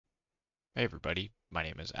Hey everybody, my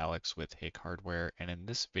name is Alex with Hake Hardware, and in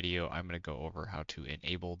this video I'm going to go over how to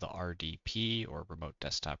enable the RDP or Remote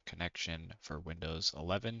Desktop Connection for Windows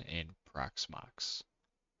 11 in Proxmox.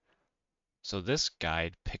 So this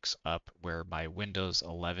guide picks up where my Windows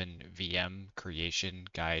 11 VM creation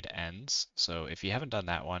guide ends. So if you haven't done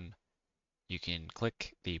that one, you can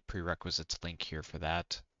click the prerequisites link here for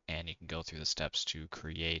that, and you can go through the steps to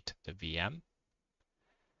create the VM.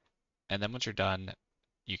 And then once you're done,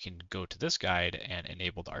 you can go to this guide and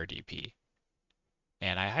enable the RDP.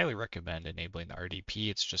 And I highly recommend enabling the RDP.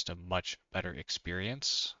 It's just a much better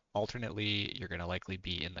experience. Alternately, you're going to likely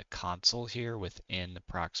be in the console here within the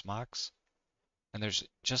Proxmox. And there's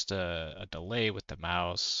just a delay with the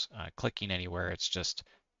mouse, clicking anywhere. It's just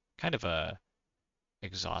kind of a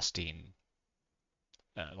exhausting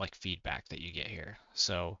like feedback that you get here.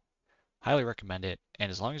 So highly recommend it.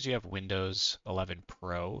 And as long as you have Windows 11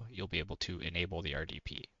 Pro, you'll be able to enable the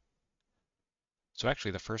RDP. So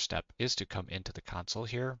actually the first step is to come into the console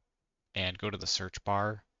here and go to the search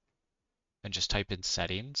bar and just type in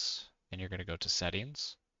settings, and you're going to go to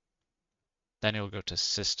settings. Then you'll go to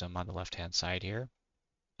system on the left-hand side here,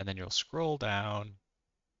 and then you'll scroll down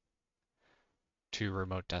to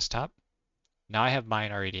remote desktop. Now I have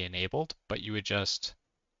mine already enabled, but you would just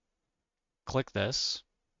click this,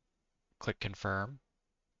 click confirm,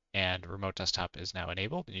 and remote desktop is now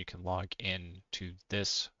enabled, and you can log in to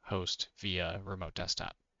this host via remote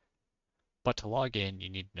desktop. But to log in, you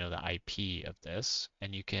need to know the IP of this,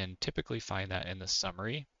 and you can typically find that in the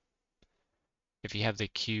summary. If you have the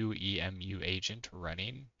QEMU agent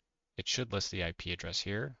running, it should list the IP address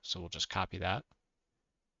here, so we'll just copy that.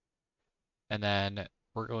 And then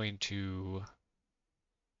we're going to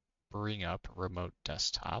bring up remote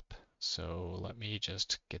desktop. So let me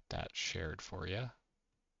just get that shared for you.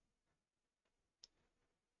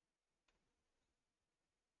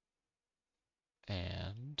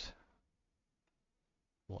 And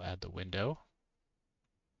we'll add the window.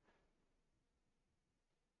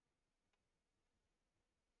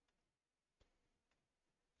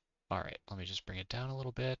 All right, let me just bring it down a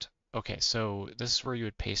little bit. Okay, so this is where you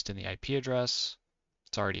would paste in the IP address.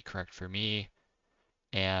 It's already correct for me.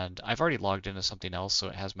 And I've already logged into something else, so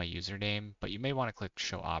it has my username, but you may want to click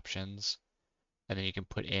Show Options, and then you can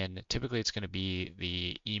put in, typically it's going to be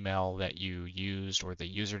the email that you used or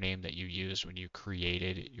the username that you used when you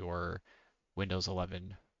created your Windows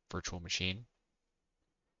 11 virtual machine.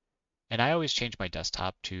 And I always change my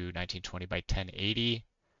desktop to 1920 by 1080.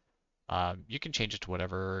 You can change it to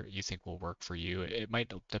whatever you think will work for you. It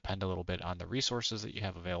might depend a little bit on the resources that you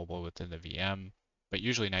have available within the VM, but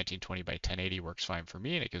usually 1920 by 1080 works fine for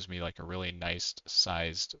me, and it gives me like a really nice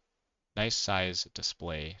size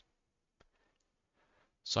display.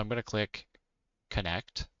 So I'm going to click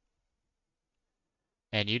connect,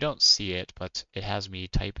 and you don't see it, but it has me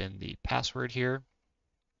type in the password here.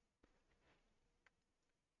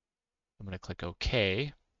 I'm going to click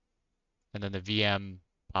OK, and then the VM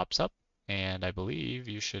pops up, and I believe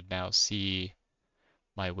you should now see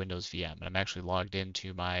my Windows VM. And I'm actually logged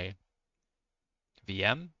into my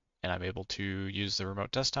VM, and I'm able to use the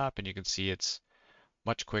remote desktop, and you can see it's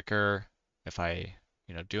much quicker if I,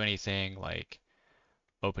 do anything like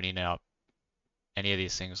opening up any of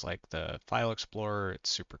these things like the File Explorer.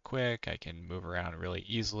 It's super quick. I can move around really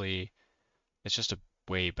easily. It's just a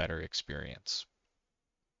way better experience.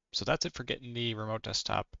 So that's it for getting the remote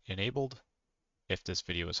desktop enabled. If this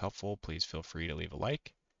video was helpful, please feel free to leave a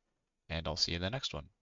like, and I'll see you in the next one.